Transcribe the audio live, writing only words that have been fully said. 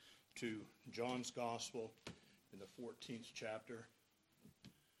to John's Gospel in the 14th chapter.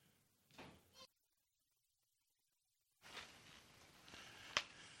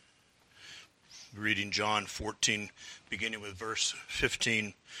 Reading John 14, beginning with verse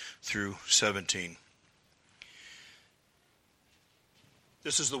 15 through 17.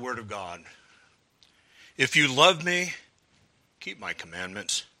 This is the word of God. If you love me, keep my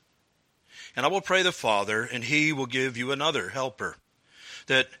commandments. And I will pray the Father, and he will give you another helper,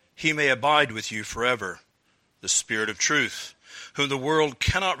 that he may abide with you forever, the Spirit of truth, whom the world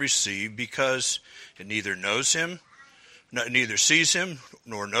cannot receive, because it neither knows him, neither sees him,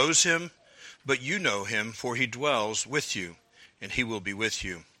 nor knows him. But you know him, for he dwells with you, and he will be with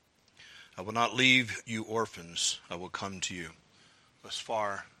you. I will not leave you orphans. I will come to you. Thus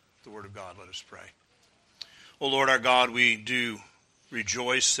far, the word of God. Let us pray. O Lord our God, we do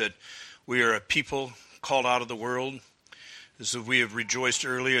rejoice that we are a people called out of the world. As we have rejoiced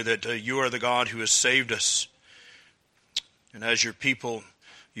earlier that you are the God who has saved us. And as your people,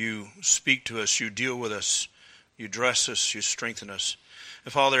 you speak to us, you deal with us, you dress us, you strengthen us.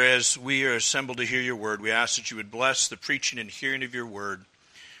 And Father, as we are assembled to hear your word, we ask that you would bless the preaching and hearing of your word,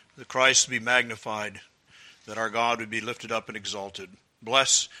 that Christ be magnified, that our God would be lifted up and exalted.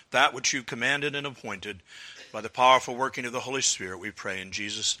 Bless that which you commanded and appointed by the powerful working of the Holy Spirit, we pray in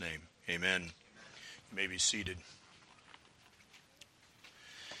Jesus' name. Amen. You may be seated.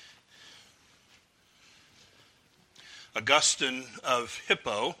 Augustine of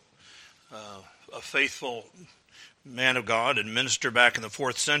Hippo, a faithful man of God and minister back in the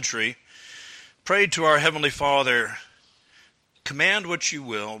 4th century, prayed to our Heavenly Father, command what you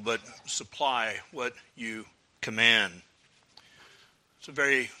will, but supply what you command. It's a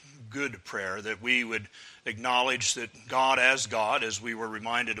very good prayer that we would acknowledge that God, as we were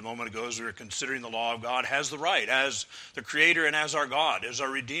reminded a moment ago as we were considering the law of God, has the right, as the Creator and as our God, as our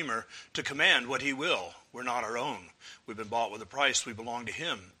Redeemer, to command what he will. We're not our own. We've been bought with a price. We belong to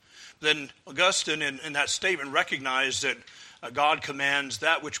him. Then Augustine, in that statement, recognized that God commands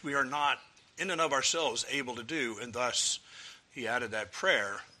that which we are not in and of ourselves able to do, and thus he added that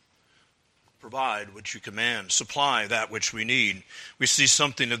prayer, provide what you command, supply that which we need. We see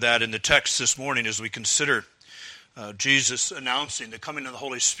something of that in the text this morning as we consider Jesus announcing the coming of the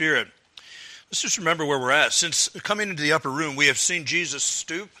Holy Spirit. Let's just remember where we're at. Since coming into the upper room, we have seen Jesus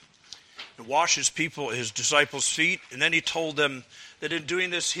stoop and wash his disciples' feet, and then he told them that in doing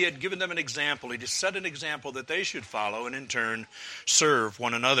this, he had given them an example. He just set an example that they should follow and in turn serve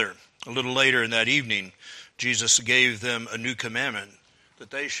one another. A little later in that evening, Jesus gave them a new commandment,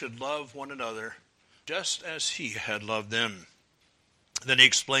 that they should love one another just as he had loved them. Then he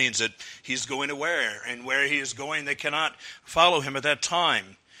explains that he's going to where he is going, they cannot follow him at that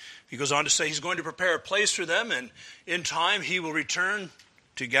time. He goes on to say he's going to prepare a place for them, and in time he will return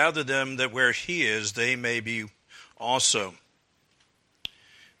to gather them, that where he is, they may be also.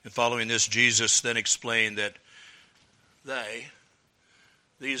 And following this, Jesus then explained that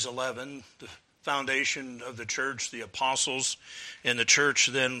these 11, the foundation of the church, the apostles, and the church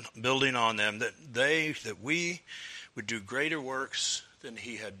then building on them, that we would do greater works than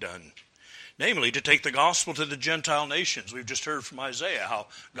he had done. Namely, to take the gospel to the Gentile nations. We've just heard from Isaiah how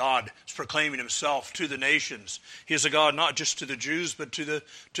God is proclaiming himself to the nations. He is a God not just to the Jews, but to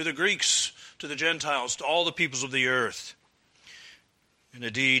the Greeks, to the Gentiles, to all the peoples of the earth. And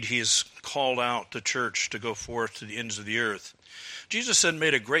indeed, he has called out the church to go forth to the ends of the earth. Jesus had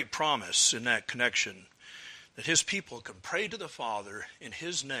made a great promise in that connection, that his people can pray to the Father in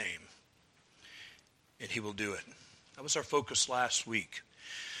his name, and he will do it. That was our focus last week.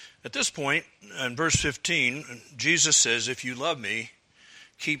 At this point, in verse 15, Jesus says, if you love me,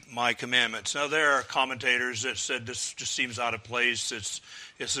 keep my commandments. Now, there are commentators that said this just seems out of place. This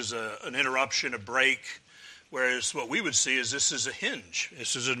is an interruption, a break. Whereas what we would see is this is a hinge.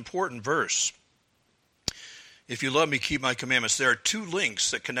 This is an important verse. If you love me, keep my commandments. There are two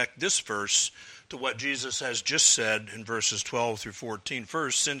links that connect this verse to what Jesus has just said in verses 12 through 14.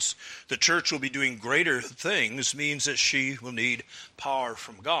 First, since the church will be doing greater things, means that she will need power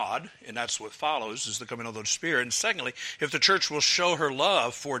from God, and that's what follows, is the coming of the Spirit. And secondly, if the church will show her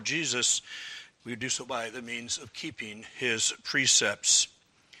love for Jesus, we do so by the means of keeping his precepts.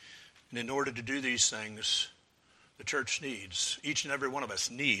 And in order to do these things, the church needs, each and every one of us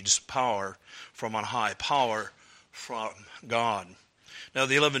needs power from on high, power from God. Now,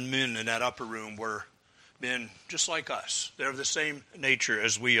 the 11 men in that upper room were men just like us. They're of the same nature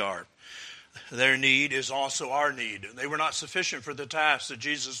as we are. Their need is also our need. They were not sufficient for the task that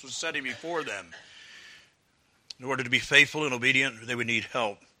Jesus was setting before them. In order to be faithful and obedient, they would need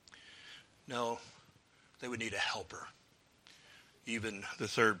help. No, they would need a helper. even the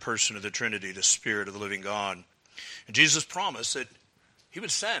third person of the Trinity, the Spirit of the living God. And Jesus promised that he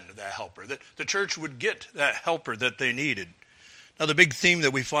would send that helper, that the church would get that helper that they needed. Now, the big theme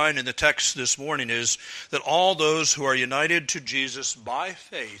that we find in the text this morning is that all those who are united to Jesus by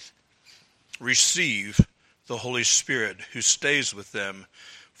faith receive the Holy Spirit who stays with them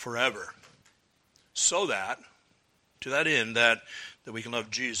forever. So that, to that end, that we can love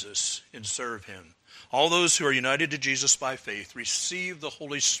Jesus and serve him. All those who are united to Jesus by faith receive the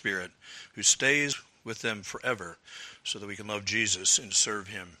Holy Spirit who stays with them forever so that we can love Jesus and serve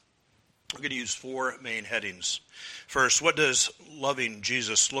him. I'm going to use four main headings. First, what does loving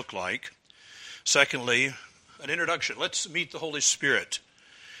Jesus look like? Secondly, an introduction. Let's meet the Holy Spirit.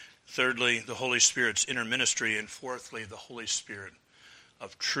 Thirdly, the Holy Spirit's inner ministry. And fourthly, the Holy Spirit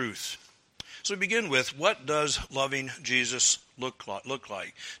of truth. So we begin with, what does loving Jesus look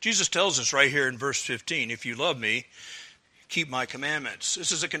like? Jesus tells us right here in verse 15, if you love me, keep my commandments.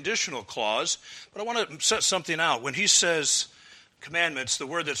 This is a conditional clause, but I want to set something out. When he says commandments, the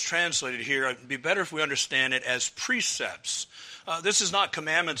word that's translated here, it'd be better if we understand it as precepts. This is not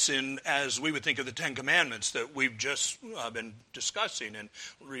commandments as we would think of the Ten Commandments that we've just been discussing and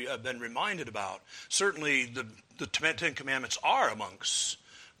been reminded about. Certainly the Ten Commandments are amongst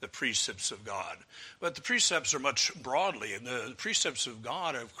the precepts of God. But the precepts are much broadly, and the precepts of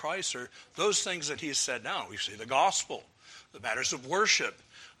God, of Christ, are those things that he has said now. We see the gospel, the matters of worship,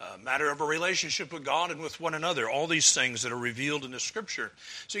 matter of a relationship with God and with one another, all these things that are revealed in the Scripture.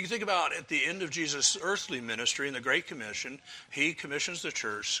 So you can think about at the end of Jesus' earthly ministry in the Great Commission, he commissions the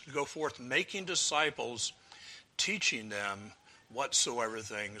church to go forth making disciples, teaching them whatsoever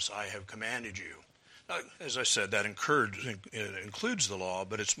things I have commanded you. Now, as I said, that includes the law,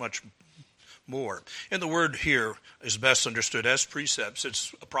 but it's much more. And the word here is best understood as precepts.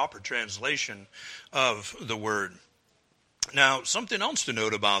 It's a proper translation of the word. Now, something else to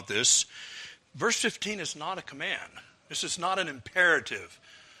note about this, verse 15 is not a command. This is not an imperative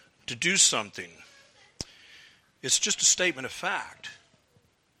to do something. It's just a statement of fact.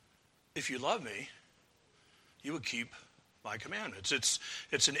 If you love me, you will keep my commandments.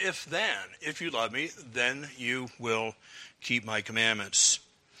 It's an if-then. If you love me, then you will keep my commandments.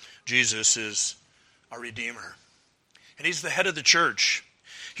 Jesus is our Redeemer, and he's the head of the church.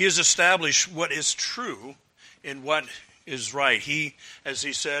 He has established what is true and what is right. He, as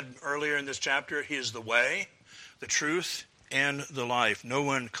he said earlier in this chapter, he is the way, the truth, and the life. No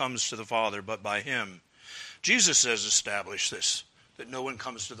one comes to the Father but by him. Jesus has established this, that no one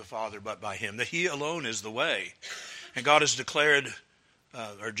comes to the Father but by him, that he alone is the way. And God has declared,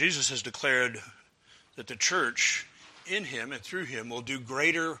 Jesus has declared that the church in him and through him will do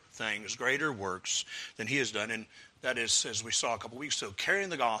greater things, greater works than he has done. And that is, as we saw a couple weeks ago, carrying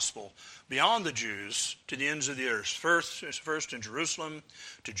the gospel beyond the Jews to the ends of the earth. First in Jerusalem,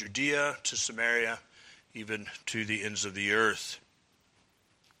 to Judea, to Samaria, even to the ends of the earth.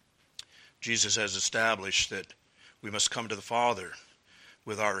 Jesus has established that we must come to the Father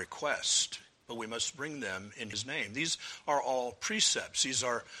with our request, but we must bring them in his name. These are all precepts. These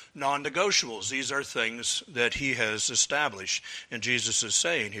are non-negotiables. These are things that he has established. And Jesus is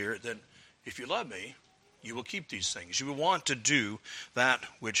saying here that if you love me, you will keep these things. You will want to do that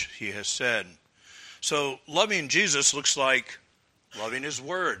which he has said. So loving Jesus looks like loving his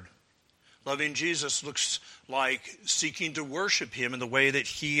word. Loving Jesus looks like seeking to worship him in the way that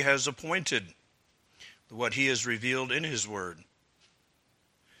he has appointed, what he has revealed in his word.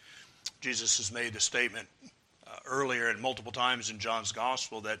 Jesus has made the statement earlier and multiple times in John's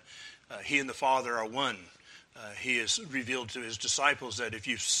gospel that he and the Father are one. He has revealed to his disciples that if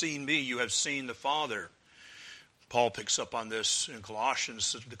you've seen me, you have seen the Father. Paul picks up on this in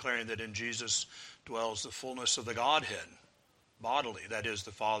Colossians, declaring that in Jesus dwells the fullness of the Godhead, bodily. That is,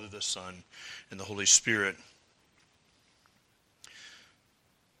 the Father, the Son, and the Holy Spirit.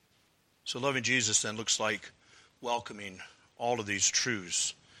 So loving Jesus then looks like welcoming all of these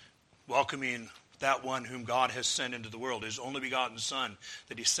truths. Welcoming that one whom God has sent into the world, his only begotten Son,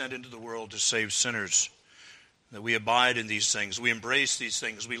 that he sent into the world to save sinners. That we abide in these things. We embrace these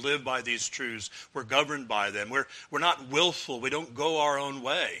things. We live by these truths. We're governed by them. We're not willful. We don't go our own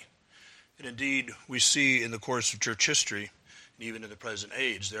way. And indeed, we see in the course of church history, and even in the present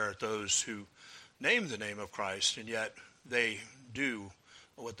age, there are those who name the name of Christ, and yet they do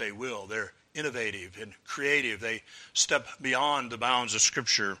what they will. They're innovative and creative. They step beyond the bounds of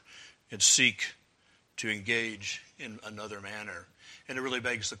Scripture and seek to engage in another manner. And it really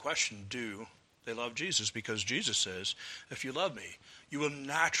begs the question, do they love Jesus? Because Jesus says, if you love me, you will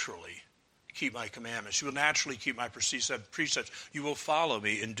naturally keep my commandments. You will naturally keep my precepts. You will follow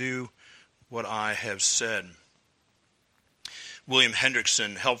me and do what I have said. William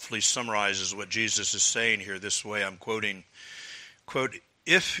Hendrickson helpfully summarizes what Jesus is saying here this way. I'm quoting, quote,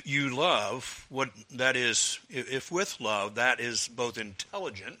 "If you love, if with love that is both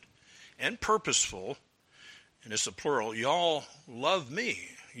intelligent and purposeful," and it's a plural, "y'all love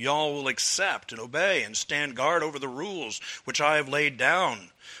me. Y'all will accept and obey and stand guard over the rules which I have laid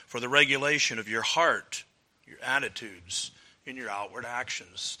down for the regulation of your heart, your attitudes, and your outward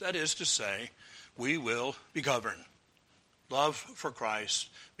actions." That is to say, we will be governed. Love for Christ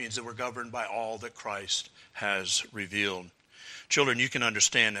means that we're governed by all that Christ has revealed. Children, you can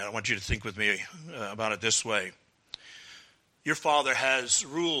understand that. I want you to think with me about it this way. Your father has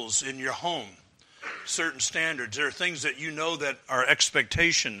rules in your home, certain standards. There are things that you know that are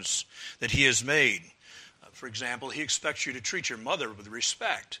expectations that he has made. For example, he expects you to treat your mother with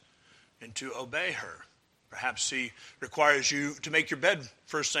respect and to obey her. Perhaps he requires you to make your bed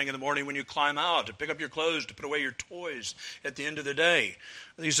first thing in the morning when you climb out, to pick up your clothes, to put away your toys at the end of the day.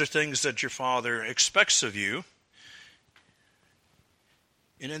 These are things that your father expects of you.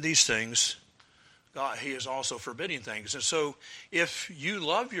 And in these things, God, he is also forbidding things. And so if you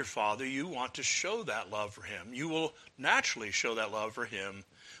love your father, you want to show that love for him. You will naturally show that love for him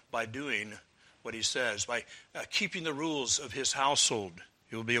by doing what he says, by keeping the rules of his household.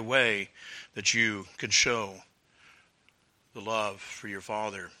 It will be a way that you can show the love for your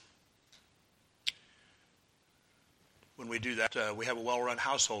father. When we do that, we have a well-run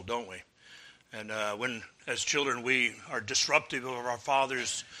household, don't we? And when, as children, we are disruptive of our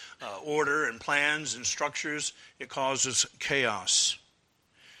father's order and plans and structures, it causes chaos.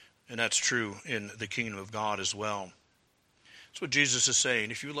 And that's true in the kingdom of God as well. That's what Jesus is saying.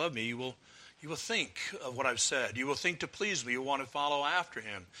 If you love me, you will think of what I've said. You will think to please me. You want to follow after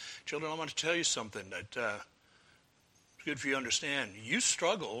him. Children, I want to tell you something that it's good for you to understand. You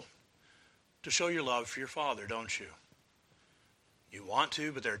struggle to show your love for your father, don't you? You want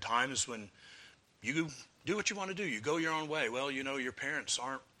to, but there are times when you do what you want to do. You go your own way. Well, you know, your parents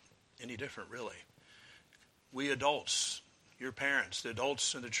aren't any different, really. We adults, your parents, the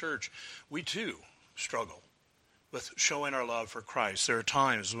adults in the church, we too struggle with showing our love for Christ. There are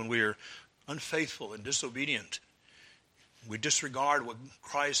times when we are unfaithful and disobedient. We disregard what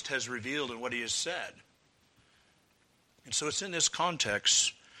Christ has revealed and what he has said. And so it's in this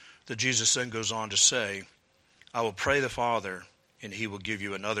context that Jesus then goes on to say, "I will pray the Father, and he will give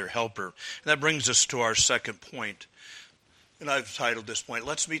you another helper." And that brings us to our second point. And I've titled this point,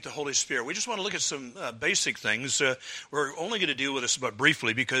 "Let's Meet the Holy Spirit." We just want to look at some basic things. We're only going to deal with this but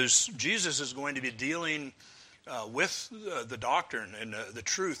briefly because Jesus is going to be dealing with the doctrine and the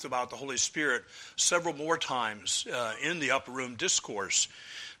truth about the Holy Spirit several more times in the upper room discourse.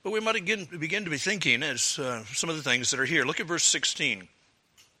 But we might begin to be thinking as some of the things that are here. Look at verse 16.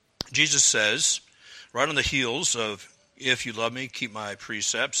 Jesus says, right on the heels of, "If you love me, keep my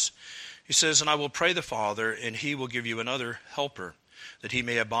precepts," he says, "And I will pray the Father, and he will give you another helper, that he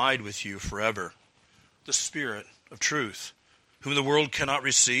may abide with you forever, the Spirit of truth, whom the world cannot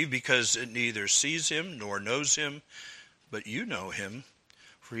receive because it neither sees him nor knows him, but you know him,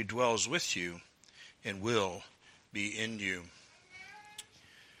 for he dwells with you and will be in you."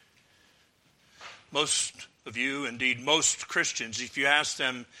 Most of you, indeed most Christians, if you ask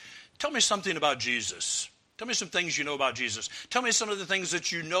them, "Tell me something about Jesus. Tell me some things you know about Jesus. Tell me some of the things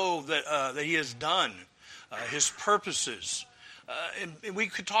that you know that he has done, his purposes." And we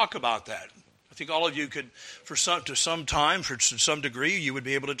could talk about that. I think all of you could, to some degree, you would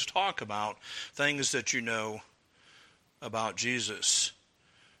be able to talk about things that you know about Jesus.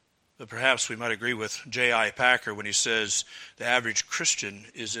 But perhaps we might agree with J.I. Packer when he says the average Christian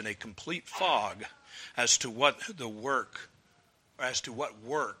is in a complete fog as to what work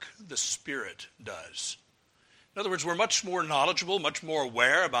the Spirit does. In other words, we're much more knowledgeable, much more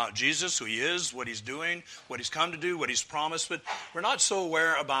aware about Jesus, who he is, what he's doing, what he's come to do, what he's promised, but we're not so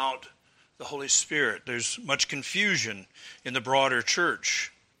aware about the Holy Spirit. There's much confusion in the broader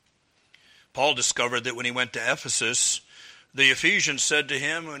church. Paul discovered that when he went to Ephesus, the Ephesians said to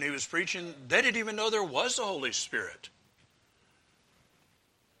him when he was preaching, they didn't even know there was a Holy Spirit.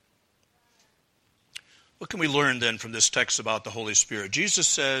 What can we learn then from this text about the Holy Spirit? Jesus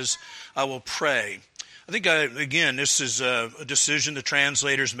says, "I will pray." I think, again, this is a decision the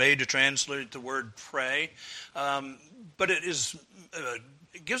translators made to translate the word pray. But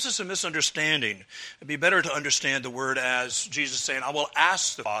it gives us a misunderstanding. It'd be better to understand the word as Jesus saying, "I will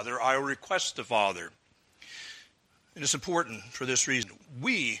ask the Father, I will request the Father." And it's important for this reason.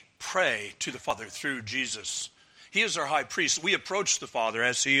 We pray to the Father through Jesus. He is our high priest. We approach the Father,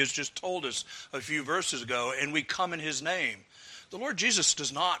 as he has just told us a few verses ago, and we come in his name. The Lord Jesus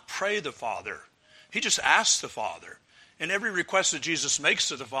does not pray the Father. He just asks the Father. And every request that Jesus makes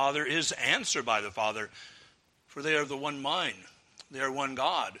to the Father is answered by the Father, for they are the one mind. They are one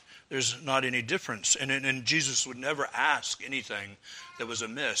God. There's not any difference. And Jesus would never ask anything that was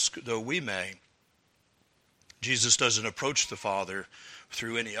amiss, though we may. Jesus doesn't approach the Father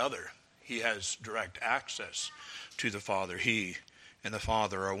through any other. He has direct access to the Father. He and the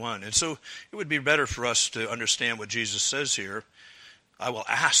Father are one. And so it would be better for us to understand what Jesus says here. I will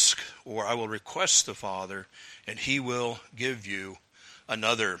ask, or I will request the Father, and he will give you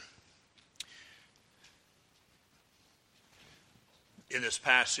another. In this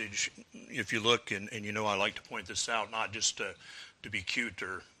passage, if you look, and you know I like to point this out, not just to be cute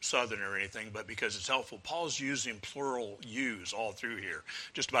or southern or anything, but because it's helpful, Paul's using plural yous all through here.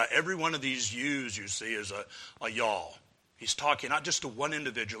 Just about every one of these yous you see is a y'all. He's talking not just to one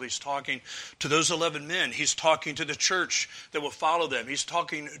individual. He's talking to those 11 men. He's talking to the church that will follow them. He's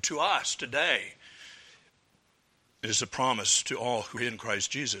talking to us today. It is a promise to all who are in Christ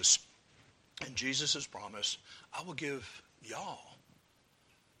Jesus. And Jesus has promised, I will give y'all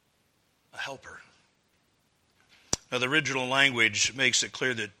a helper. Now, the original language makes it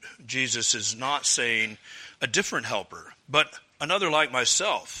clear that Jesus is not saying a different helper, but another like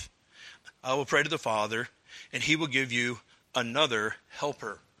myself. I will pray to the Father, and he will give you another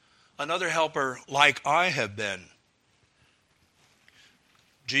helper like I have been.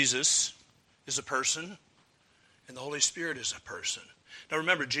 Jesus is a person, and the Holy Spirit is a person. Now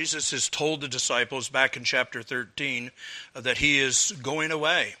remember, Jesus has told the disciples back in chapter 13 that he is going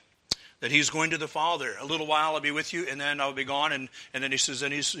away, that he's going to the Father. A little while I'll be with you, and then I'll be gone. And then he says,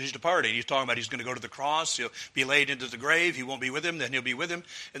 then he's departing. He's talking about he's going to go to the cross. He'll be laid into the grave. He won't be with him. Then he'll be with him.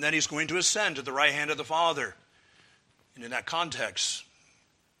 And then he's going to ascend to the right hand of the Father. And in that context,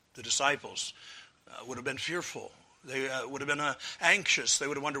 the disciples would have been fearful. They would have been anxious. They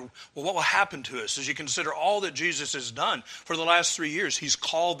would have wondered, well, what will happen to us? As you consider all that Jesus has done for the last 3 years, he's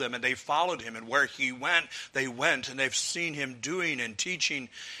called them and they followed him. And where he went, they went. And they've seen him doing and teaching.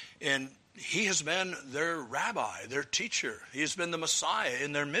 And he has been their rabbi, their teacher. He has been the Messiah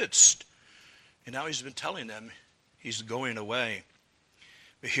in their midst. And now he's been telling them he's going away.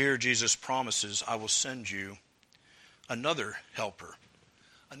 But here Jesus promises, I will send you another helper,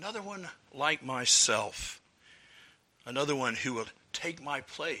 another one like myself, another one who will take my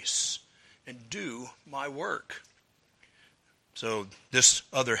place and do my work. So this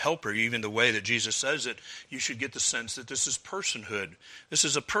other helper, even the way that Jesus says it, you should get the sense that this is personhood. This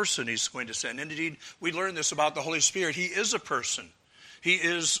is a person he's going to send. And indeed, we learn this about the Holy Spirit. He is a person. He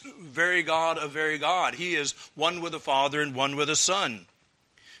is very God of very God. He is one with the Father and one with the Son.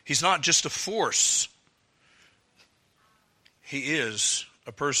 He's not just a force. He is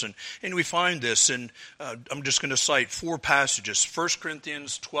a person. And we find this in, I'm just going to cite 4 passages. 1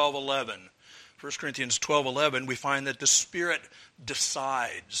 Corinthians 12:11. 1 Corinthians 12:11, we find that the Spirit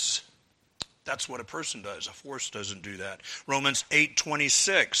decides. That's what a person does. A force doesn't do that. Romans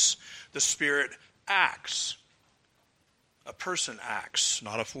 8:26, the Spirit acts. A person acts,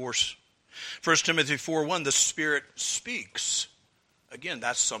 not a force. 1 Timothy 4:1, the Spirit speaks. Again,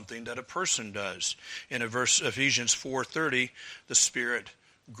 that's something that a person does. In a verse, Ephesians 4:30, the Spirit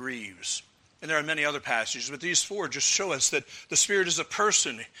grieves. And there are many other passages, but these 4 just show us that the Spirit is a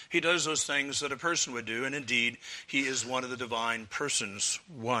person. He does those things that a person would do, and indeed, he is one of the divine persons,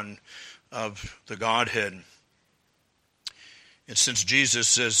 one of the Godhead. And since Jesus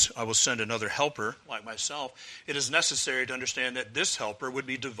says, I will send another helper like myself, it is necessary to understand that this helper would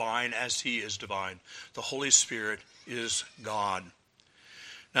be divine as he is divine. The Holy Spirit is God.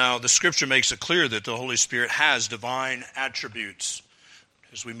 Now, the Scripture makes it clear that the Holy Spirit has divine attributes.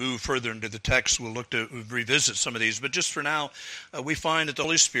 As we move further into the text, we'll look to revisit some of these. But just for now, we find that the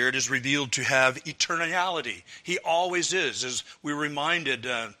Holy Spirit is revealed to have eternality. He always is, as we were reminded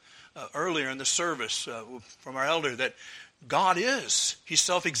earlier in the service from our elder, that God is. He's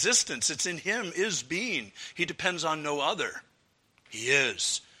self-existence. It's in him is being. He depends on no other. He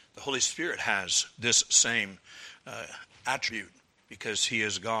is. The Holy Spirit has this same attribute, because he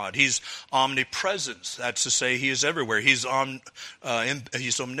is God. He's omnipresent. That's to say he is everywhere. He's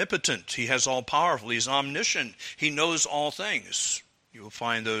omnipotent. He has all powerful. He's omniscient. He knows all things. You will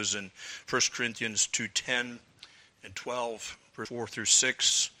find those in 1 Corinthians 2:10 and 12, verse 4 through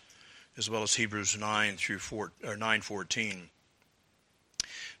 6, as well as Hebrews 9:14.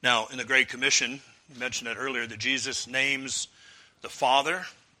 Now, in the Great Commission, you mentioned that earlier, that Jesus names the Father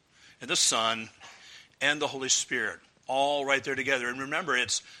and the Son and the Holy Spirit, all right there together. And remember,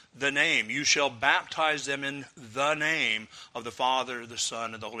 it's the name. You shall baptize them in the name of the Father, the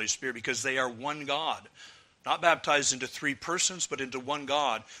Son, and the Holy Spirit, because they are one God. Not baptized into three persons, but into one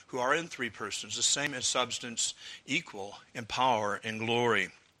God, who are in three persons, the same in substance, equal in power and glory.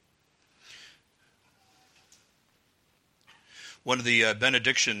 One of the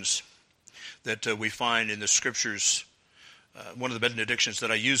benedictions that we find in the Scriptures, one of the benedictions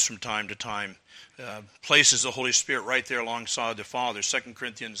that I use from time to time, places the Holy Spirit right there alongside the Father. 2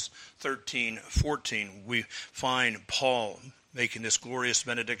 Corinthians 13:14, we find Paul making this glorious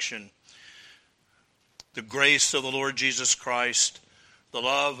benediction. The grace of the Lord Jesus Christ, the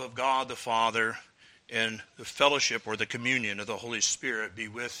love of God the Father, and the fellowship or the communion of the Holy Spirit be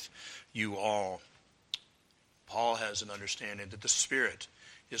with you all. Paul has an understanding that the Spirit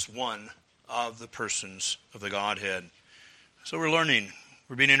is one of the persons of the Godhead. So we're learning,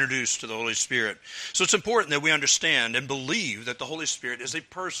 we're being introduced to the Holy Spirit. So it's important that we understand and believe that the Holy Spirit is a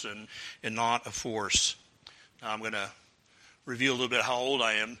person and not a force. Now I'm going to reveal a little bit how old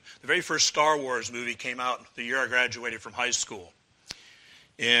I am. The very first Star Wars movie came out the year I graduated from high school.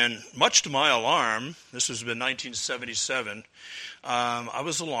 And much to my alarm, this has been 1977, I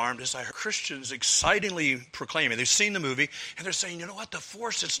was alarmed as I heard Christians excitingly proclaiming. They've seen the movie, and they're saying, you know what, the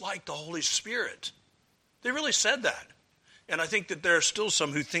Force is like the Holy Spirit. They really said that. And I think that there are still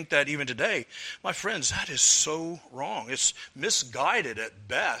some who think that even today. My friends, that is so wrong. It's misguided at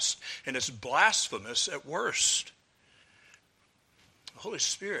best, and it's blasphemous at worst. The Holy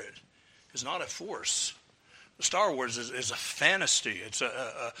Spirit is not a force. Star Wars is a fantasy. It's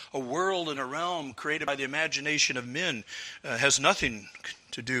a world and a realm created by the imagination of men. Has nothing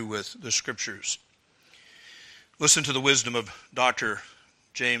to do with the Scriptures. Listen to the wisdom of Dr.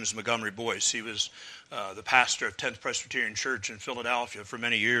 James Montgomery Boyce. He was the pastor of 10th Presbyterian Church in Philadelphia for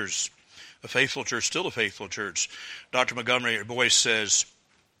many years. A faithful church, still a faithful church. Dr. Montgomery Boyce says,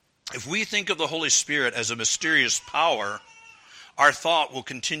 if we think of the Holy Spirit as a mysterious power, our thought will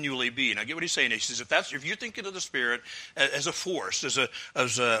continually be. Now, get what he's saying. He says, if you're thinking of the Spirit as a force, as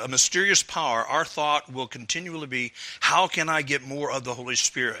a mysterious power, our thought will continually be, how can I get more of the Holy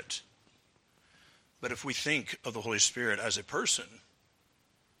Spirit? But if we think of the Holy Spirit as a person,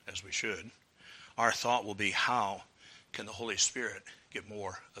 as we should, our thought will be, how can the Holy Spirit get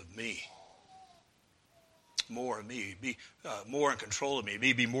more of me? More of me, be more in control of me,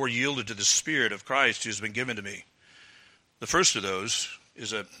 be more yielded to the Spirit of Christ who's been given to me. The first of those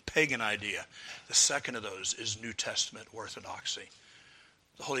is a pagan idea. The second of those is New Testament orthodoxy.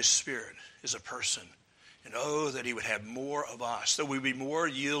 The Holy Spirit is a person. And oh, that he would have more of us, that we be more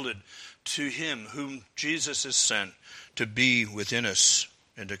yielded to him whom Jesus has sent to be within us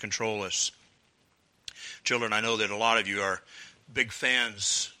and to control us. Children, I know that a lot of you are big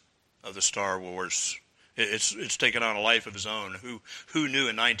fans of the Star Wars. It's taken on a life of its own. Who knew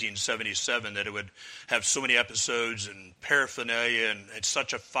in 1977 that it would have so many episodes and paraphernalia and it's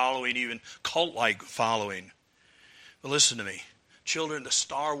such a following, even cult-like following? But listen to me. Children, the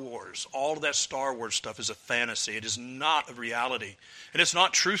Star Wars, all of that Star Wars stuff is a fantasy. It is not a reality. And it's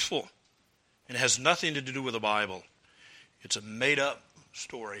not truthful. And it has nothing to do with the Bible. It's a made-up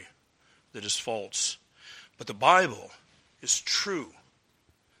story that is false. But the Bible is true.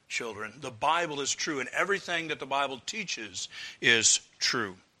 Children, the Bible is true, and everything that the Bible teaches is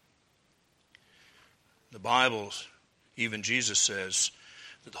true. The Bible, even Jesus says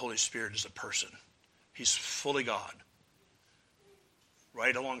that the Holy Spirit is a person. He's fully God,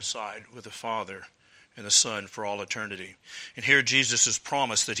 right alongside with the Father and the Son for all eternity. And here Jesus has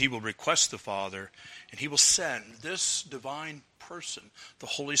promised that he will request the Father, and he will send this divine person, the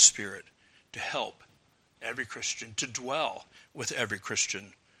Holy Spirit, to help every Christian, to dwell with every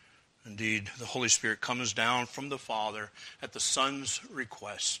Christian. Indeed, the Holy Spirit comes down from the Father at the Son's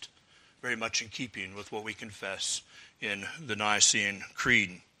request, very much in keeping with what we confess in the Nicene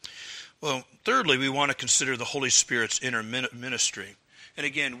Creed. Well, thirdly, we want to consider the Holy Spirit's inner ministry. And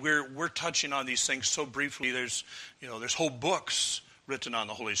again, we're touching on these things so briefly. There's whole books written on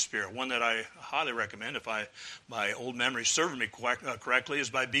the Holy Spirit. One that I highly recommend, if my old memory serves me correctly,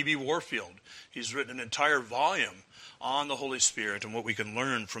 is by B.B. Warfield. He's written an entire volume on the Holy Spirit and what we can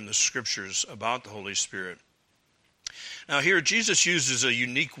learn from the Scriptures about the Holy Spirit. Now here, Jesus uses a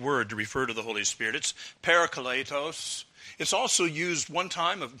unique word to refer to the Holy Spirit. It's parakletos. It's also used one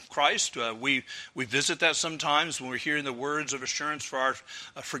time of Christ. We visit that sometimes when we're hearing the words of assurance for our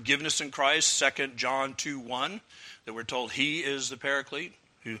forgiveness in Christ, 2 John 2:1, that we're told he is the Paraclete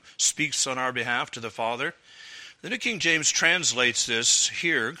who speaks on our behalf to the Father. The New King James translates this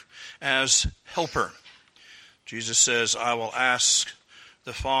here as helper. Jesus says, I will ask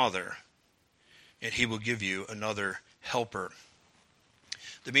the Father, and he will give you another helper.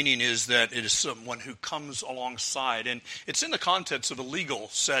 The meaning is that it is someone who comes alongside, and it's in the context of a legal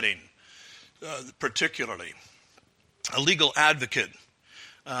setting. particularly. A legal advocate.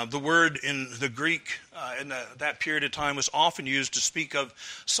 The word in the Greek in that period of time was often used to speak of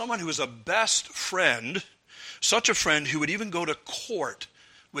someone who was a best friend, such a friend who would even go to court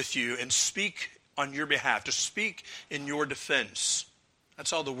with you and speak on your behalf, to speak in your defense.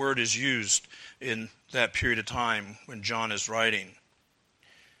 That's how the word is used in that period of time when John is writing.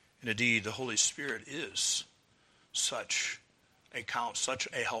 And indeed, the Holy Spirit is such a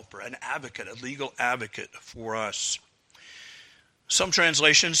helper, an advocate, a legal advocate for us. Some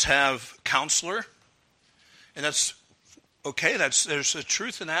translations have counselor, and that's okay. There's a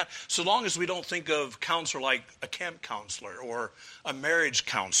truth in that, so long as we don't think of counselor like a camp counselor or a marriage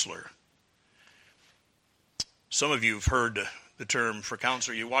counselor. Some of you have heard the term for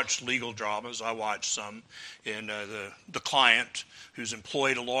counselor. You watch legal dramas. I watch some, and the client who's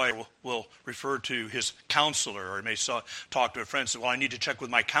employed a lawyer will refer to his counselor, or he may talk to a friend and say, well, I need to check with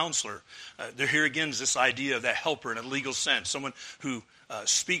my counselor. Here again is this idea of that helper in a legal sense, someone who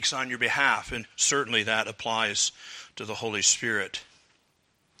speaks on your behalf, and certainly that applies to the Holy Spirit.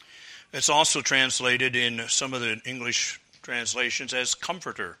 It's also translated in some of the English translations as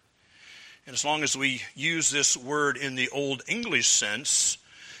comforter. And as long as we use this word in the Old English sense,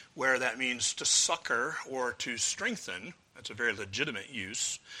 where that means to succor or to strengthen, that's a very legitimate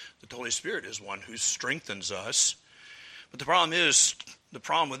use. The Holy Spirit is one who strengthens us. But the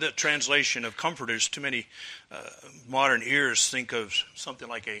problem with the translation of comforters, too many modern ears think of something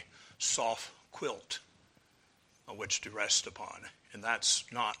like a soft quilt on which to rest upon. And that's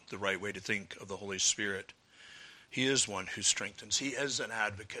not the right way to think of the Holy Spirit. He is one who strengthens. He is an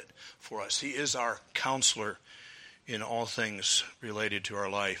advocate for us. He is our counselor in all things related to our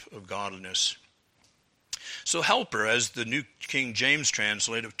life of godliness. So helper, as the New King James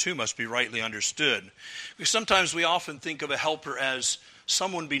translated, too, must be rightly understood. Because sometimes we often think of a helper as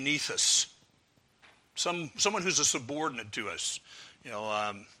someone beneath us, someone who's a subordinate to us.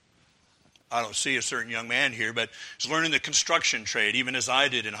 I don't see a certain young man here, but he's learning the construction trade, even as I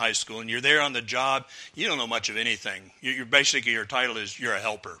did in high school. And you're there on the job. You don't know much of anything. You're basically, your title is you're a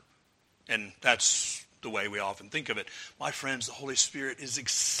helper. And that's the way we often think of it. My friends, the Holy Spirit is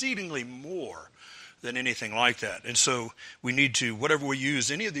exceedingly more than anything like that. And so we need to, whatever we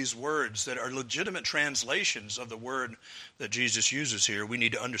use, any of these words that are legitimate translations of the word that Jesus uses here, we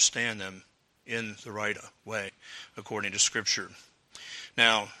need to understand them in the right way, according to Scripture.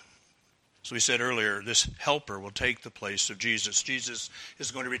 Now, as we said earlier, this helper will take the place of Jesus. Jesus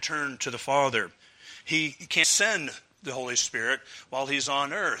is going to return to the Father. He can't send the Holy Spirit while he's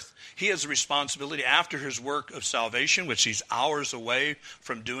on earth. He has a responsibility after his work of salvation, which he's hours away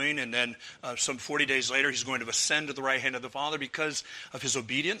from doing, and then some 40 days later he's going to ascend to the right hand of the Father because of his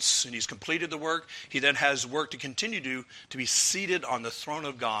obedience, and he's completed the work. He then has work to continue to be seated on the throne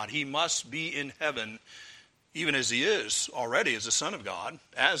of God. He must be in heaven, even as he is already as the Son of God,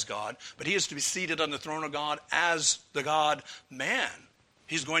 as God, but he is to be seated on the throne of God as the God-man.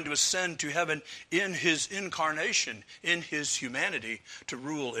 He's going to ascend to heaven in his incarnation, in his humanity, to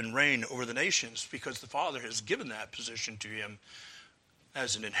rule and reign over the nations, because the Father has given that position to him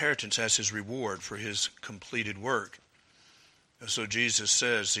as an inheritance, as his reward for his completed work. And so Jesus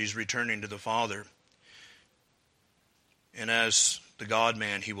says he's returning to the Father, and as the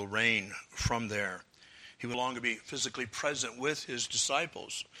God-man, he will reign from there. He will no longer be physically present with his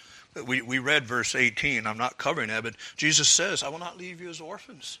disciples. We read verse 18. I'm not covering that, but Jesus says, I will not leave you as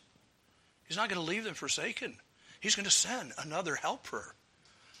orphans. He's not going to leave them forsaken. He's going to send another helper,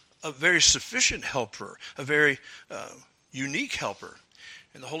 a very sufficient helper, a very unique helper.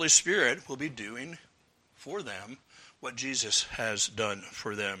 And the Holy Spirit will be doing for them what Jesus has done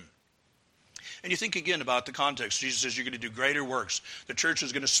for them. And you think again about the context. Jesus says you're going to do greater works. The church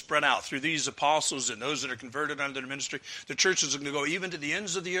is going to spread out through these apostles and those that are converted under their ministry. The church is going to go even to the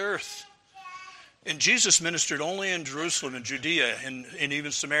ends of the earth. And Jesus ministered only in Jerusalem and Judea and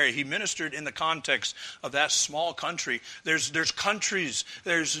even Samaria. He ministered in the context of that small country. There's countries,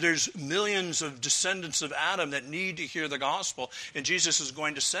 there's millions of descendants of Adam that need to hear the gospel. And Jesus is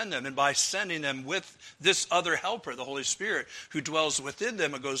going to send them. And by sending them with this other helper, the Holy Spirit, who dwells within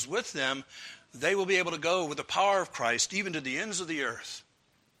them and goes with them, they will be able to go with the power of Christ even to the ends of the earth,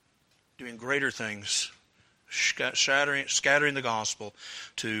 doing greater things, scattering the gospel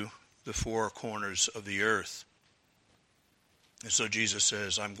to the four corners of the earth. And so Jesus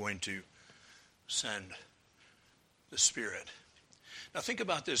says, I'm going to send the Spirit. Now think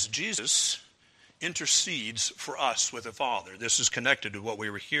about this. Jesus intercedes for us with the Father. This is connected to what we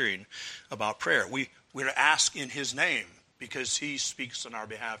were hearing about prayer. We're to ask in his name because he speaks on our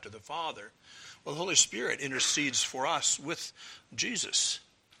behalf to the Father. Well, the Holy Spirit intercedes for us with Jesus.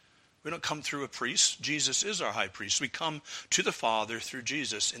 We don't come through a priest. Jesus is our high priest. We come to the Father through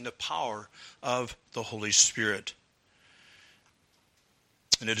Jesus in the power of the Holy Spirit.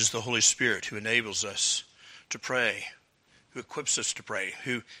 And it is the Holy Spirit who enables us to pray, who equips us to pray,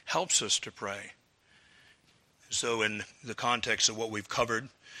 who helps us to pray. So in the context of what we've covered,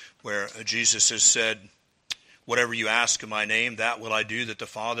 where Jesus has said, whatever you ask in my name, that will I do, that the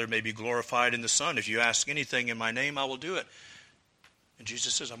Father may be glorified in the Son. If you ask anything in my name, I will do it. And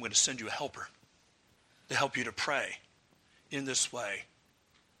Jesus says, I'm going to send you a helper to help you to pray in this way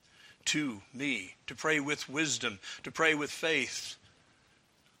to me, to pray with wisdom, to pray with faith.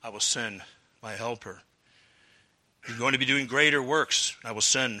 I will send my helper. You're going to be doing greater works. I will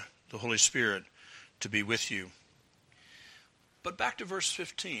send the Holy Spirit to be with you. But back to verse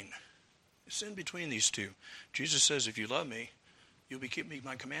 15. It's in between these two. Jesus says, if you love me, you'll be keeping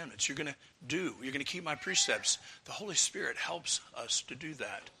my commandments. You're going to keep my precepts. The Holy Spirit helps us to do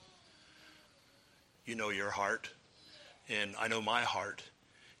that. You know your heart, and I know my heart.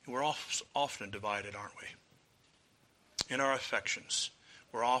 And we're often divided, aren't we? In our affections,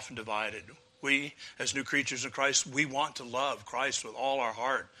 we're often divided. We, as new creatures in Christ, we want to love Christ with all our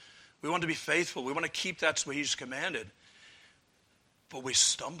heart. We want to be faithful. We want to keep that what he's commanded. But we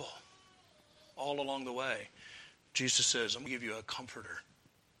stumble all along the way. Jesus says, I'm going to give you a comforter,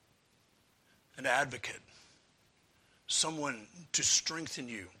 an advocate, someone to strengthen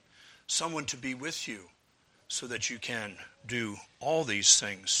you, someone to be with you so that you can do all these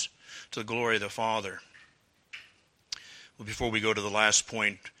things to the glory of the Father. Well, before we go to the last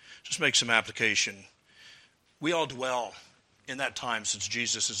point, just make some application. We all dwell in that time since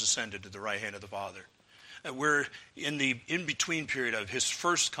Jesus has ascended to the right hand of the Father. And we're in the in-between period of his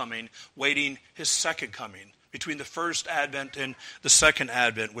first coming, waiting his second coming, between the first advent and the second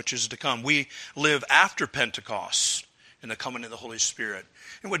advent, which is to come. We live after Pentecost in the coming of the Holy Spirit.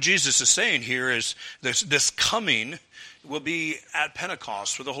 And what Jesus is saying here is this coming will be at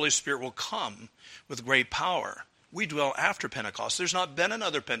Pentecost, where the Holy Spirit will come with great power. We dwell after Pentecost. There's not been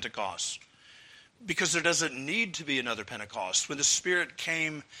another Pentecost, because there doesn't need to be another Pentecost. When the Spirit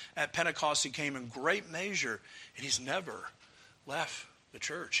came at Pentecost, he came in great measure, and he's never left the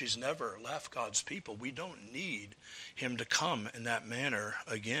church. He's never left God's people. We don't need him to come in that manner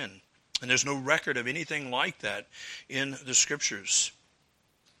again. And there's no record of anything like that in the Scriptures.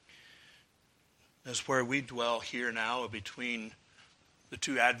 That's where we dwell here now between the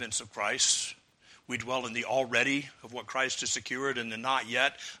two advents of Christ. We dwell in the already of what Christ has secured and the not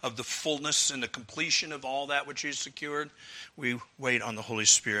yet of the fullness and the completion of all that which he has secured. We wait on the Holy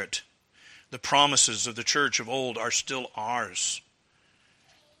Spirit. The promises of the church of old are still ours.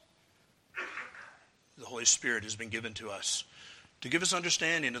 The Holy Spirit has been given to us to give us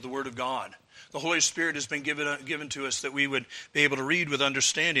understanding of the Word of God. The Holy Spirit has been given to us that we would be able to read with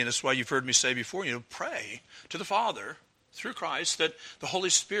understanding. That's why you've heard me say before, pray to the Father through Christ that the Holy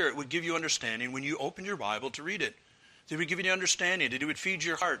Spirit would give you understanding when you open your Bible to read it. That he would give you understanding, that he would feed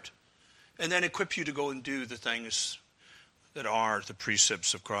your heart, and then equip you to go and do the things that are the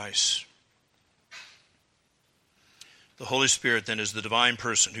precepts of Christ. The Holy Spirit then is the divine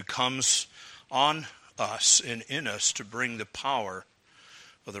person who comes on us and in us to bring the power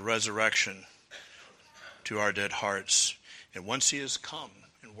of the resurrection to our dead hearts. And once he has come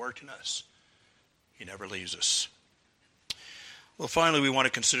and worked in us, he never leaves us. Well, finally, we want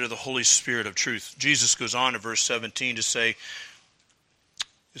to consider the Holy Spirit of truth. Jesus goes on in verse 17 to say,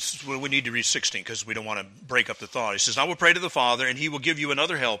 this is what we need to read 16 because we don't want to break up the thought. He says, I will pray to the Father, and he will give you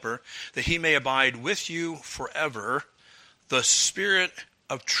another helper, that he may abide with you forever, the Spirit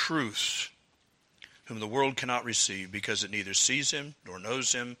of truth, whom the world cannot receive, because it neither sees him nor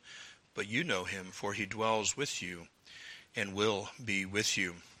knows him, but you know him, for he dwells with you and will be with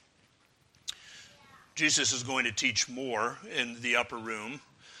you. Jesus is going to teach more in the upper room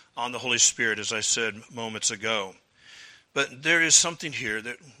on the Holy Spirit, as I said moments ago. But there is something here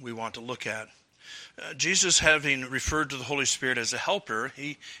that we want to look at. Jesus, having referred to the Holy Spirit as a helper,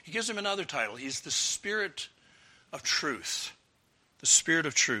 he gives him another title. He's the Spirit of truth. The Spirit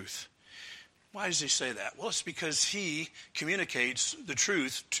of truth. Why does he say that? Well, it's because he communicates the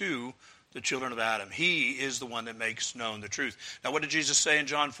truth to the children of Adam. He is the one that makes known the truth. Now, what did Jesus say in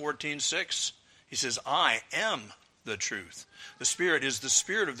John 14:6? He says, I am the truth. The Spirit is the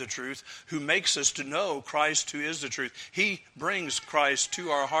Spirit of the truth who makes us to know Christ, who is the truth. He brings Christ to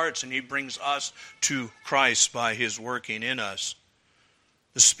our hearts, and he brings us to Christ by his working in us.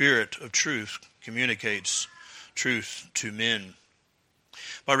 The Spirit of truth communicates truth to men.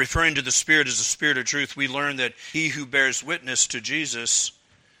 By referring to the Spirit as the Spirit of truth, we learn that he who bears witness to Jesus,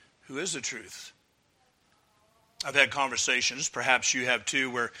 who is the truth, I've had conversations, perhaps you have too,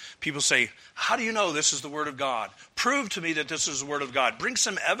 where people say, how do you know this is the Word of God? Prove to me that this is the Word of God. Bring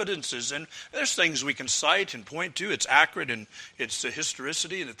some evidences. And there's things we can cite and point to. It's accurate and it's the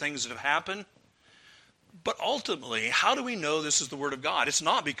historicity and the things that have happened. But ultimately, how do we know this is the Word of God? It's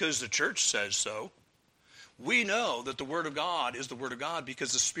not because the church says so. We know that the Word of God is the Word of God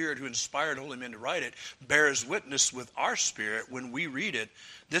because the Spirit who inspired holy men to write it bears witness with our spirit when we read it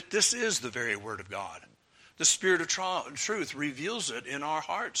that this is the very Word of God. The Spirit of truth reveals it in our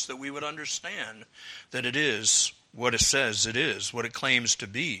hearts that we would understand that it is what it says it is, what it claims to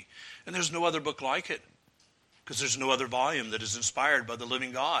be. And there's no other book like it because there's no other volume that is inspired by the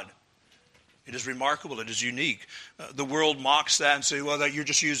living God. It is remarkable. It is unique. The world mocks that and say, well, that you're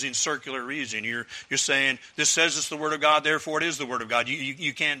just using circular reasoning. You're saying, this says it's the Word of God, therefore it is the Word of God.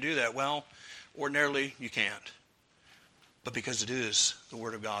 You can't do that. Well, ordinarily you can't. But because it is the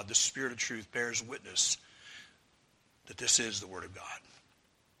Word of God, the Spirit of truth bears witness that this is the Word of God.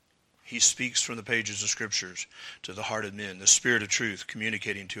 He speaks from the pages of Scriptures to the heart of men, the Spirit of truth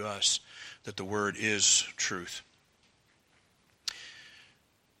communicating to us that the Word is truth.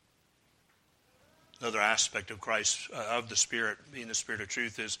 Another aspect of Christ, of the Spirit, being the Spirit of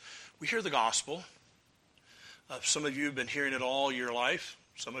truth, is we hear the gospel. Some of you have been hearing it all your life.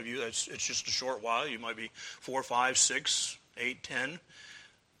 Some of you, it's just a short while. You might be 4, 5, 6, 8, 10.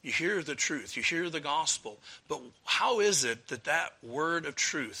 You hear the truth. You hear the gospel. But how is it that that word of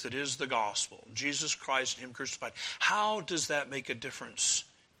truth, that is the gospel, Jesus Christ and Him crucified, how does that make a difference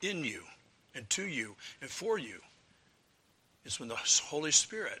in you and to you and for you? It's when the Holy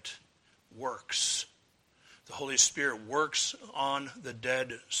Spirit works. The Holy Spirit works on the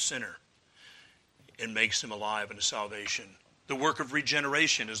dead sinner and makes him alive unto salvation. The work of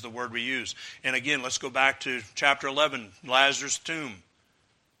regeneration is the word we use. And again, let's go back to chapter 11, Lazarus' tomb.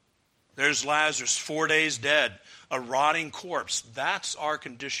 There's Lazarus, 4 days dead, a rotting corpse. That's our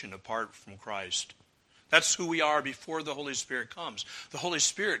condition apart from Christ. That's who we are before the Holy Spirit comes. The Holy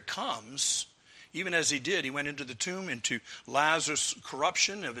Spirit comes, even as He did. He went into the tomb, into Lazarus'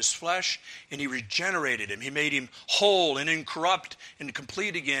 corruption of his flesh, and He regenerated him. He made him whole and incorrupt and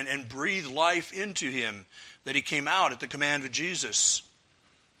complete again and breathed life into him, that he came out at the command of Jesus.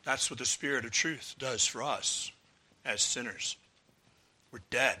 That's what the Spirit of truth does for us as sinners. We're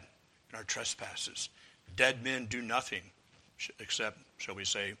dead in our trespasses. Dead men do nothing except, shall we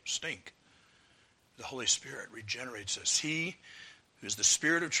say, stink. The Holy Spirit regenerates us. He, who is the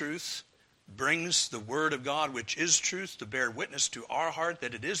Spirit of truth, brings the Word of God, which is truth, to bear witness to our heart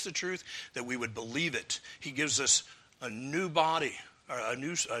that it is the truth, that we would believe it. He gives us a new body, a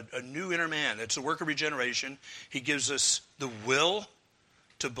new inner man. That's the work of regeneration. He gives us the will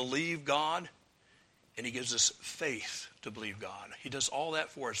to believe God, and He gives us faith to believe God. He does all that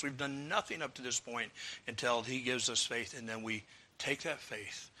for us. We've done nothing up to this point until He gives us faith, and then we take that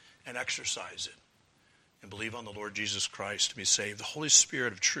faith and exercise it and believe on the Lord Jesus Christ to be saved. The Holy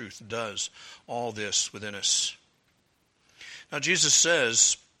Spirit of truth does all this within us. Now, Jesus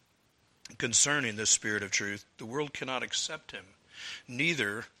says concerning this Spirit of truth, the world cannot accept Him,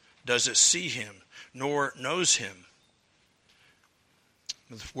 neither does it see Him, nor knows Him.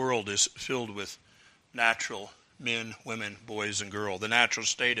 The world is filled with natural men, women, boys, and girls. The natural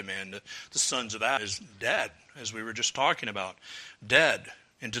state of man, the sons of Adam, is dead, as we were just talking about. Dead.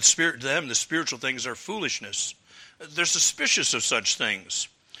 And to them, the spiritual things are foolishness. They're suspicious of such things.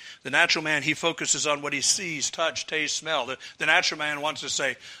 The natural man, he focuses on what he sees, touch, taste, smell. The natural man wants to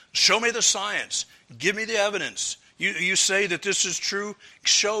say, show me the science. Give me the evidence. You say that this is true.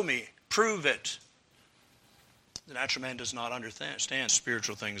 Show me. Prove it. The natural man does not understand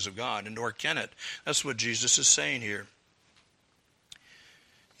spiritual things of God, and nor can it. That's what Jesus is saying here.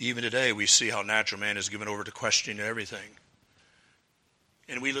 Even today, we see how natural man is given over to questioning everything.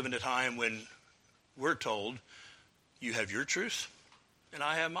 And we live in a time when we're told, you have your truth, and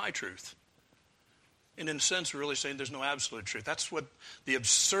I have my truth. And in a sense, we're really saying there's no absolute truth. That's what the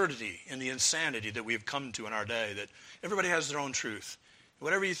absurdity and the insanity that we have come to in our day, that everybody has their own truth.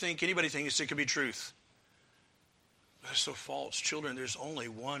 Whatever you think, anybody thinks, it could be truth. That's so false. Children, there's only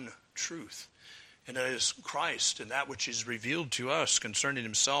one truth, and that is Christ and that which is revealed to us concerning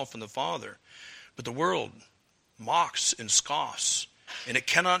Himself and the Father. But the world mocks and scoffs, and it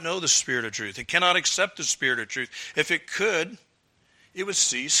cannot know the Spirit of truth. It cannot accept the Spirit of truth. If it could, it would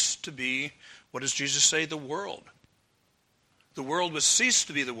cease to be, what does Jesus say, the world. The world would cease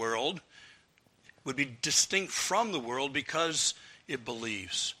to be the world, would be distinct from the world because it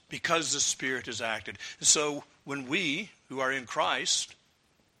believes, because the Spirit has acted. And so when we, who are in Christ,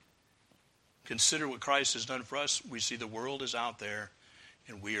 consider what Christ has done for us, we see the world is out there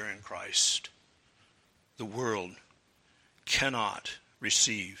and we are in Christ. the world cannot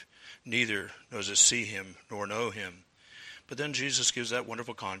receive, neither does it see him nor know him. But then Jesus gives that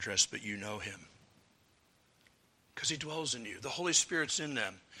wonderful contrast, but you know him. Because he dwells in you. The Holy Spirit's in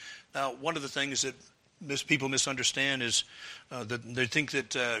them. Now, one of the things that people misunderstand is that they think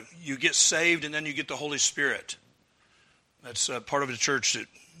that you get saved and then you get the Holy Spirit. That's part of the church that,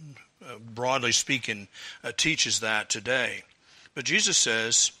 broadly speaking, teaches that today. But Jesus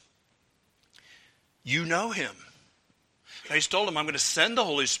says, you know him. Now, he's told him, I'm going to send the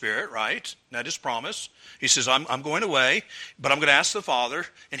Holy Spirit, right? That is promise. He says, I'm going away, but I'm going to ask the Father,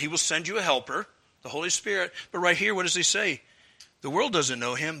 and he will send you a helper, the Holy Spirit. But right here, what does he say? The world doesn't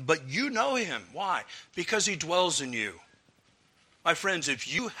know him, but you know him. Why? Because he dwells in you. My friends,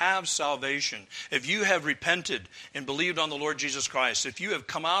 if you have salvation, if you have repented and believed on the Lord Jesus Christ, if you have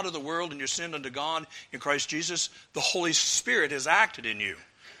come out of the world and you're sinned unto God in Christ Jesus, the Holy Spirit has acted in you.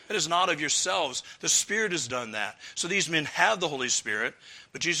 It is not of yourselves. The Spirit has done that. So these men have the Holy Spirit,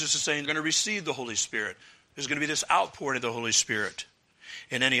 but Jesus is saying you're going to receive the Holy Spirit. There's going to be this outpouring of the Holy Spirit.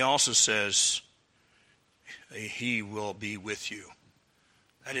 And then he also says, he will be with you.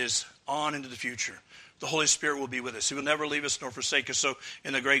 That is, on into the future. The Holy Spirit will be with us. He will never leave us nor forsake us. So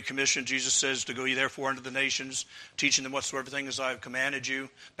in the Great Commission, Jesus says to go ye therefore unto the nations, teaching them whatsoever things I have commanded you,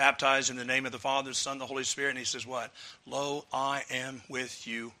 baptize in the name of the Father, the Son, and the Holy Spirit. And he says what? Lo, I am with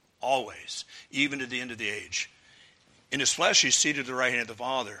you always, even to the end of the age. In his flesh, he's seated at the right hand of the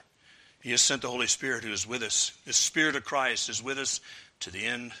Father. He has sent the Holy Spirit who is with us. The Spirit of Christ is with us to the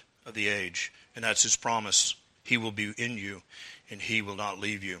end of the age. And that's his promise. He will be in you, and he will not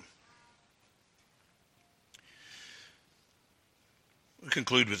leave you. We'll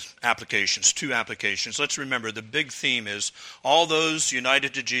conclude with applications, 2 applications. Let's remember the big theme is all those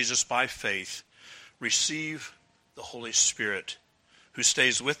united to Jesus by faith receive the Holy Spirit who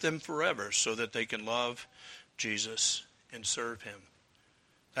stays with them forever so that they can love Jesus and serve him.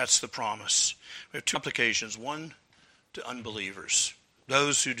 That's the promise. We have 2 applications. One to unbelievers,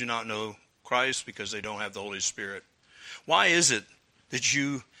 those who do not know Christ because they don't have the Holy Spirit. Why is it that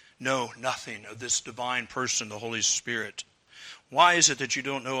you know nothing of this divine person, the Holy Spirit? Why is it that you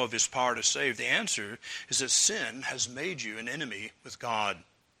don't know of his power to save? The answer is that sin has made you an enemy with God.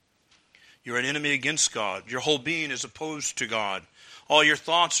 You're an enemy against God. Your whole being is opposed to God. All your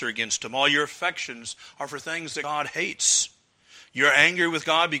thoughts are against him. All your affections are for things that God hates. You're angry with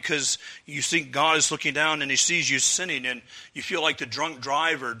God because you think God is looking down and he sees you sinning, and you feel like the drunk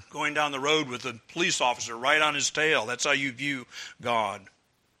driver going down the road with a police officer right on his tail. That's how you view God.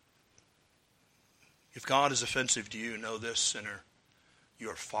 If God is offensive to you, know this, sinner, you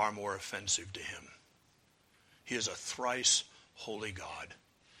are far more offensive to him. He is a thrice holy God,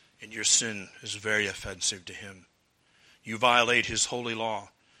 and your sin is very offensive to him. You violate his holy law.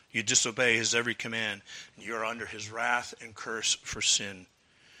 You disobey his every command. You are under his wrath and curse for sin.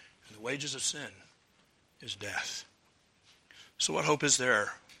 And the wages of sin is death. So what hope is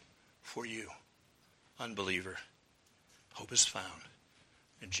there for you, unbeliever? Hope is found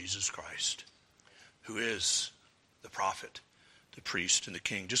in Jesus Christ, who is the prophet, the priest, and the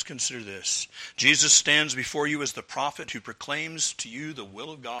king. Just consider this. Jesus stands before you as the prophet who proclaims to you the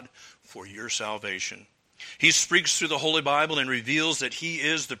will of God for your salvation. He speaks through the Holy Bible and reveals that he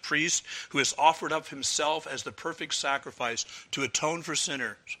is the priest who has offered up himself as the perfect sacrifice to atone for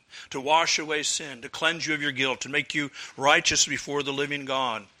sinners, to wash away sin, to cleanse you of your guilt, to make you righteous before the living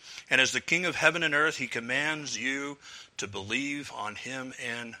God. And as the King of heaven and earth, he commands you to believe on him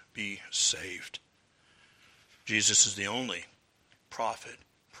and be saved. Jesus is the only prophet,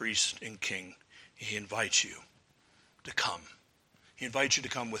 priest, and king. He invites you to come. He invites you to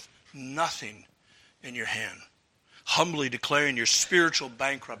come with nothing in your hand, humbly declaring your spiritual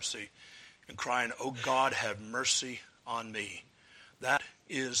bankruptcy and crying, "Oh God, have mercy on me." That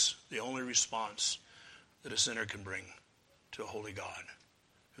is the only response that a sinner can bring to a holy God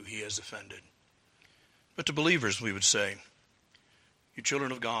who he has offended. But to believers, we would say, you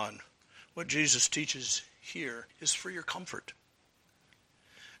children of God, what Jesus teaches here is for your comfort.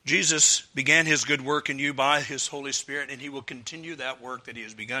 Jesus began his good work in you by his Holy Spirit, and he will continue that work that he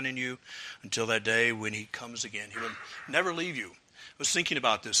has begun in you until that day when he comes again. He will never leave you. I was thinking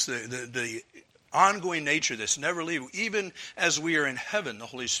about this, the ongoing nature of this, never leave. Even as we are in heaven, the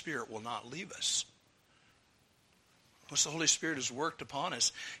Holy Spirit will not leave us. Once the Holy Spirit has worked upon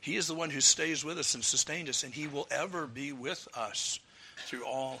us, he is the one who stays with us and sustains us, and he will ever be with us through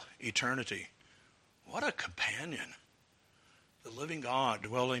all eternity. What a companion. The living God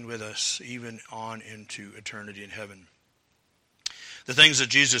dwelling with us even on into eternity in heaven. The things that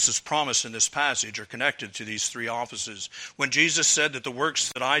Jesus has promised in this passage are connected to these three offices. When Jesus said that the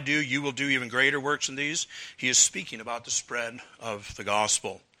works that I do, you will do even greater works than these, he is speaking about the spread of the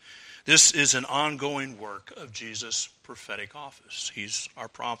gospel. This is an ongoing work of Jesus' prophetic office. He's our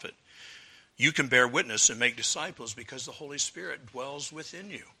prophet. You can bear witness and make disciples because the Holy Spirit dwells within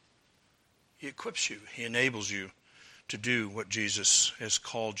you. He equips you. He enables you to do what Jesus has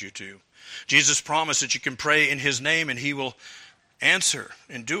called you to. Jesus promised that you can pray in his name and he will answer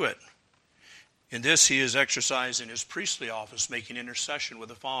and do it. In this, he is exercising his priestly office, making intercession with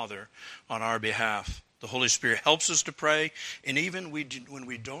the Father on our behalf. The Holy Spirit helps us to pray, and even when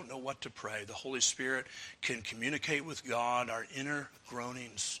we don't know what to pray, the Holy Spirit can communicate with God our inner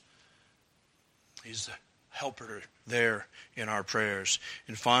groanings. He's the helper there in our prayers.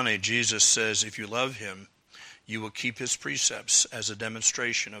 And finally, Jesus says, if you love him, you will keep his precepts as a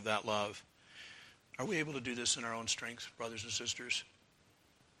demonstration of that love. Are we able to do this in our own strength, brothers and sisters?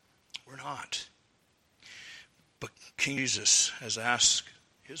 We're not. But King Jesus has asked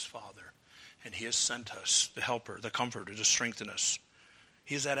his Father, and he has sent us the helper, the comforter, to strengthen us.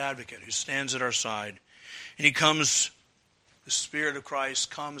 He is that advocate who stands at our side. And he comes, the Spirit of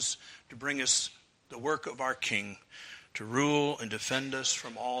Christ comes to bring us the work of our King, to rule and defend us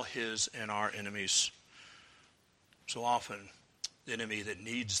from all his and our enemies. So often, the enemy that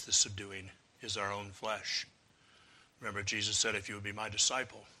needs the subduing is our own flesh. Remember, Jesus said, if you would be my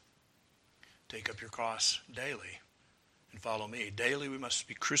disciple, take up your cross daily and follow me. Daily we must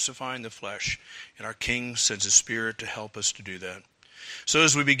be crucifying the flesh, and our King sends his Spirit to help us to do that. So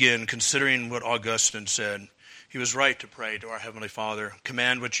as we begin, considering what Augustine said, he was right to pray to our Heavenly Father,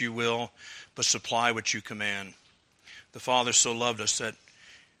 command what you will, but supply what you command. The Father so loved us that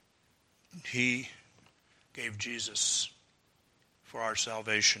he gave Jesus for our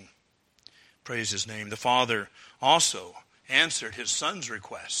salvation. Praise his name. The Father also answered his Son's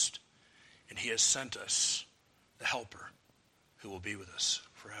request, and he has sent us the helper who will be with us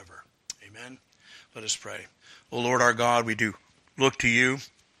forever. Amen. Let us pray. O Lord our God, we do look to you.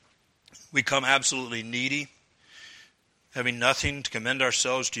 We come absolutely needy, having nothing to commend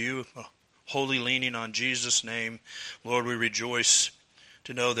ourselves to you, wholly leaning on Jesus' name. Lord, we rejoice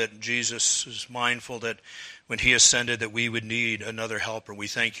to know that Jesus is mindful that when he ascended that we would need another helper. We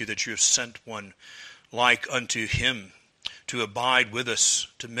thank you that you have sent one like unto him to abide with us,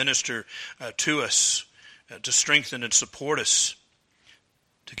 to minister to us, to strengthen and support us,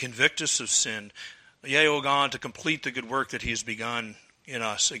 to convict us of sin. Yea, O God, to complete the good work that he has begun in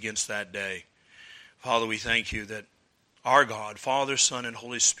us against that day. Father, we thank you that our God, Father, Son, and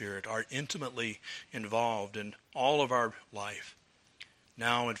Holy Spirit are intimately involved in all of our life,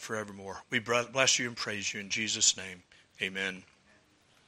 now and forevermore. We bless you and praise you in Jesus' name. Amen.